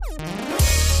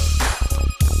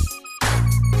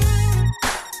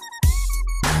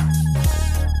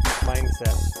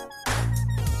success.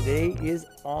 Today is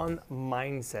on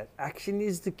mindset. Action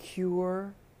is the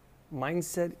cure.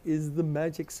 Mindset is the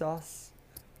magic sauce.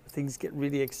 Things get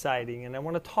really exciting. And I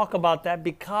want to talk about that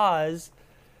because,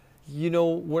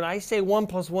 when I say 1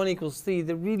 + 1 = 3,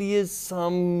 there really is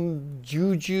some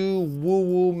juju,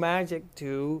 woo-woo magic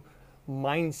to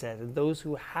mindset. And those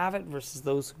who have it versus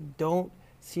those who don't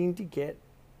seem to get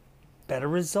better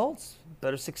results,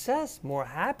 better success, more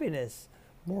happiness,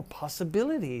 more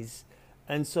possibilities.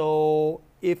 And so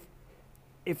if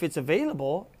it's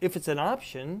available, if it's an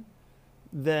option,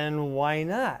 then why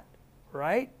not,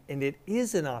 right? And it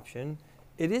is an option.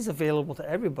 It is available to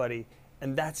everybody,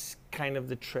 and that's kind of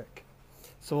the trick.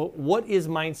 So what is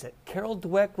mindset? Carol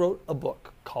Dweck wrote a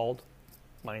book called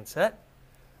Mindset,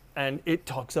 and it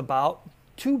talks about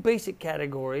two basic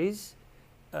categories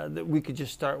that we could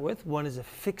just start with. One is a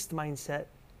fixed mindset,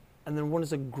 and then one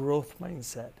is a growth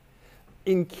mindset.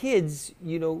 In kids,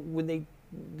 when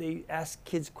they ask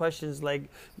kids questions like,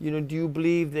 do you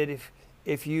believe that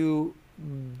if you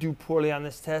do poorly on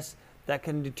this test, that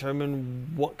can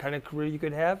determine what kind of career you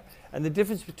could have? And the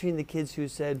difference between the kids who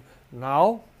said,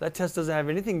 no, that test doesn't have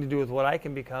anything to do with what I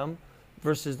can become,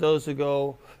 versus those who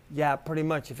go, yeah, pretty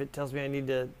much, if it tells me I need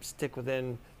to stick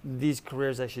within these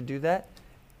careers, I should do that,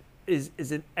 is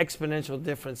an exponential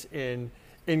difference in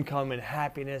income and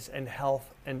happiness and health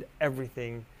and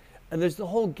everything. And there's the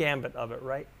whole gambit of it,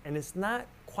 right? And it's not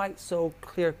quite so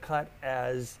clear-cut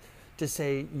as to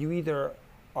say you either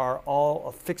are all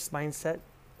a fixed mindset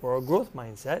or a growth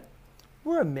mindset.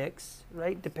 We're a mix,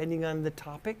 right, depending on the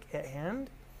topic at hand.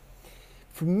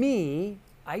 For me,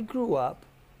 I grew up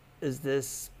as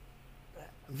this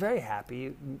very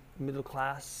happy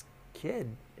middle-class kid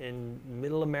in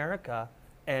middle America.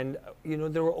 And,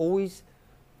 there were always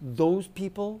those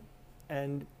people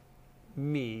and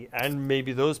me, and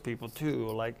maybe those people too.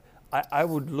 Like, I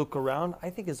would look around, I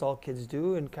think as all kids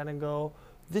do, and kind of go,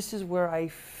 this is where I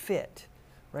fit,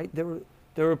 right? There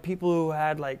were people who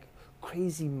had like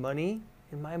crazy money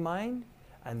in my mind,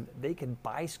 and they could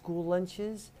buy school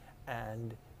lunches,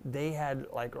 and they had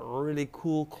like really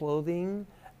cool clothing,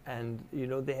 and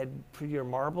they had prettier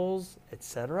marbles,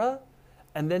 etc.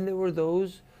 And then there were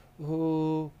those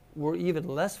who were even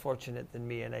less fortunate than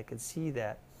me, and I could see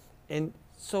that. And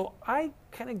so I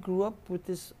kind of grew up with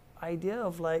this idea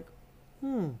of like,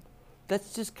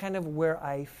 that's just kind of where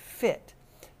I fit.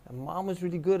 And Mom was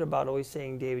really good about always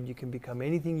saying, David, you can become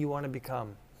anything you want to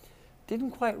become.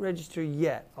 Didn't quite register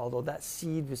yet, although that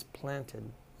seed was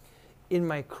planted. In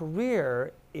my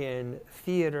career in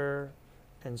theater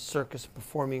and circus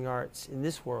performing arts in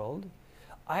this world,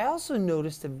 I also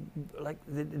noticed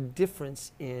the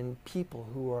difference in people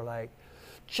who are like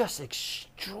just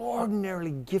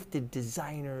extraordinarily gifted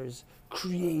designers,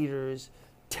 creators,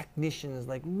 technicians,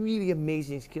 like really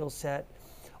amazing skill set.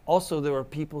 Also, there were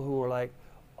people who were like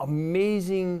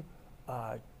amazing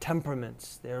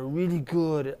temperaments. They're really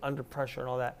good under pressure and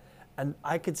all that. And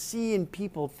I could see in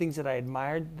people things that I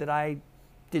admired that I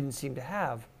didn't seem to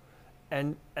have.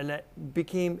 And that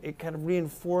it kind of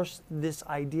reinforced this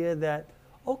idea that,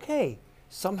 okay,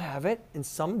 some have it and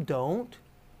some don't.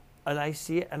 And I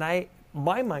see it, and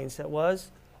my mindset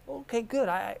was, okay, good.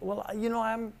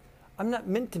 I'm not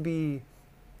meant to be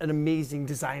an amazing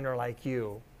designer like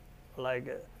you.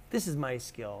 Like, this is my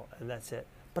skill, and that's it.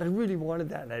 But I really wanted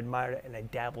that, and I admired it, and I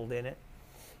dabbled in it.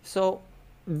 So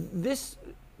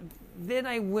then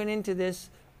I went into this,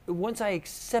 once I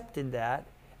accepted that,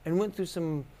 and went through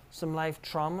some life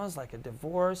traumas, like a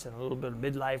divorce and a little bit of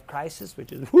midlife crisis,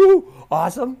 which is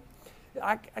awesome.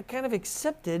 I kind of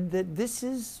accepted that this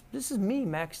is me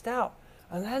maxed out.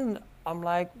 And then I'm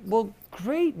like, well,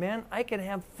 great, man. I can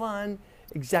have fun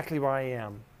exactly where I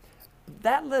am.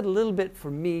 That led a little bit for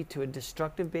me to a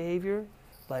destructive behavior.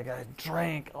 Like, I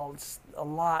drank a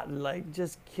lot and like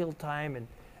just killed time, and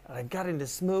I got into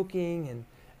smoking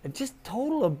and just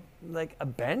total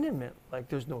abandonment. Like,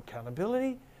 there's no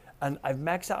accountability, and I've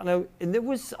maxed out now. And there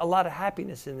was a lot of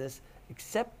happiness in this,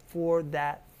 except for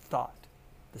that thought,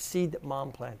 the seed that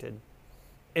Mom planted.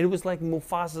 And it was like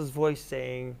Mufasa's voice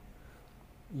saying,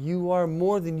 you are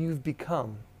more than you've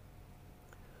become.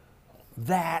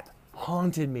 That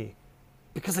haunted me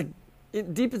because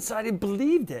deep inside I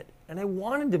believed it, and I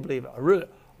wanted to believe it.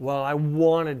 I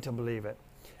wanted to believe it.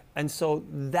 And so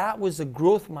that was a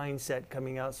growth mindset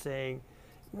coming out saying,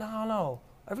 no,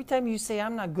 every time you say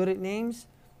I'm not good at names,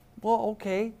 well,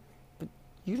 okay, but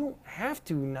you don't have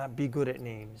to not be good at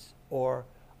names. Or,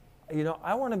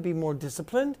 I want to be more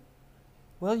disciplined.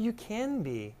 Well, you can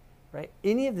be. Right?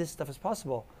 Any of this stuff is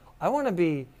possible. I want to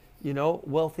be,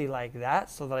 wealthy like that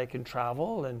so that I can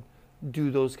travel and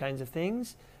do those kinds of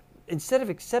things. instead of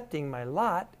accepting my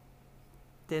lot,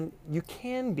 then you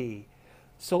can be.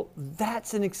 So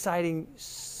that's an exciting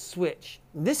switch.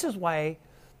 This is why,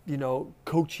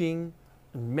 coaching,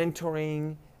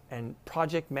 mentoring, and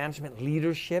project management,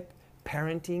 leadership,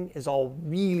 parenting is all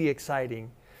really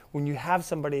exciting. When you have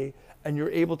somebody and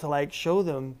you're able to show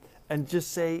them and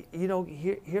just say,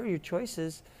 here are your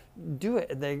choices, do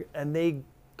it. And they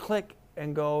click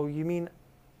and go, you mean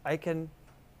I can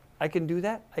do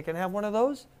that? I can have one of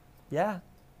those? Yeah,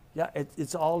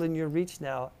 it's all in your reach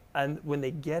now. And when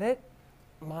they get it,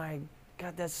 my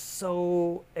God, that's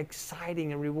so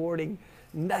exciting and rewarding.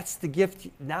 And that's the gift.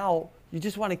 Now you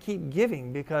just want to keep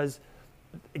giving, because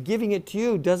giving it to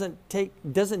you doesn't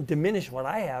diminish what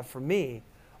I have for me.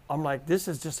 I'm like, this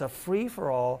is just a free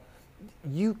for all.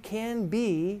 You can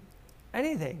be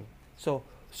anything. So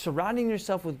surrounding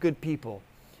yourself with good people,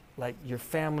 like your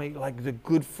family, like the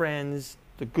good friends,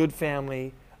 the good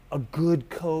family, a good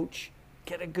coach.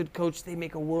 Get a good coach. They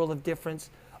make a world of difference.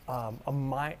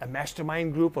 A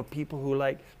mastermind group of people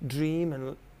who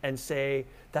dream and say,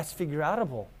 that's figure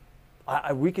outable.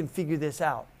 We can figure this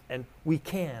out, and we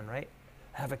can, right?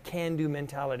 Have a can-do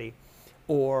mentality.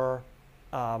 Or,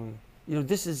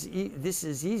 this is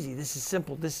easy, this is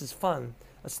simple, this is fun.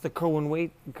 That's the Kerwin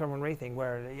Ray thing,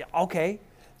 where, okay,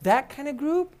 that kind of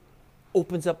group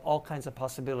opens up all kinds of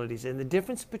possibilities. And the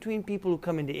difference between people who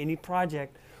come into any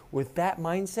project with that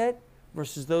mindset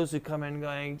versus those who come in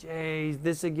going, hey,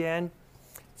 this again,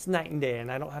 it's night and day, and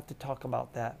I don't have to talk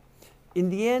about that. In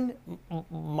the end,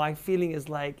 my feeling is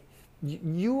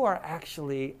you're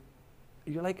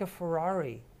like a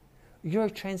Ferrari. You're a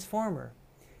transformer.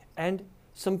 And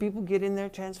some people get in their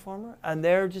transformer and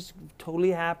they're just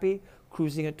totally happy,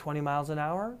 cruising at 20 miles an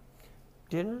hour.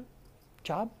 Dinner,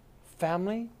 job,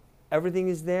 family, everything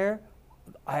is there.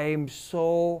 I am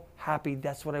so happy.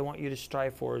 That's what I want you to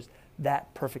strive for, is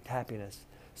that perfect happiness.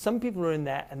 Some people are in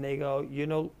that and they go,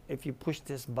 if you push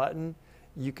this button,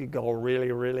 you could go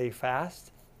really, really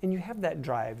fast. And you have that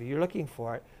drive. You're looking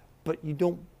for it, but you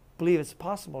don't believe it's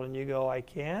possible. And you go, I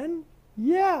can?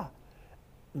 Yeah.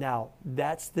 Now,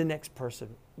 that's the next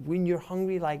person. When you're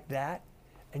hungry like that,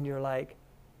 and you're like,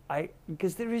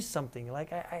 because there is something,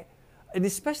 and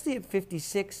especially at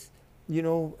 56,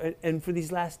 and for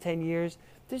these last 10 years,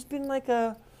 there's been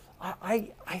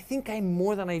I think I'm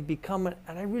more than I've become, and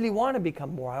I really want to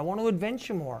become more. I want to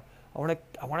adventure more. I want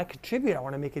to contribute. I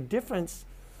want to make a difference.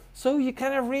 So you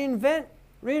kind of reinvent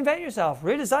yourself,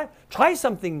 redesign, try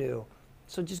something new.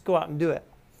 So just go out and do it.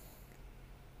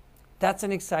 That's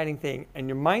an exciting thing. And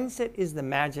your mindset is the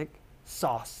magic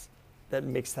sauce that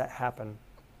makes that happen.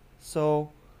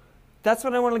 So that's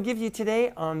what I want to give you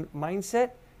today on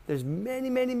mindset. There's many,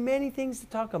 many, many things to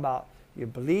talk about. Your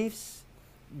beliefs,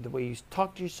 the way you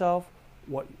talk to yourself,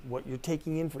 what you're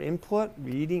taking in for input,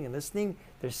 reading and listening.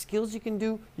 There's skills you can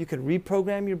do. You can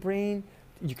reprogram your brain.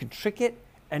 You can trick it,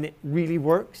 and it really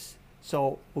works.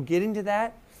 So we'll get into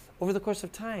that over the course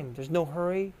of time. There's no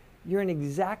hurry. You're in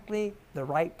exactly the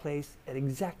right place at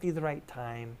exactly the right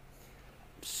time.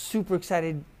 Super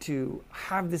excited to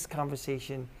have this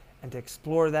conversation and to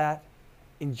explore that.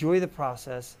 Enjoy the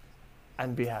process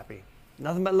and be happy.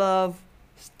 Nothing but love.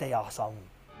 Stay awesome.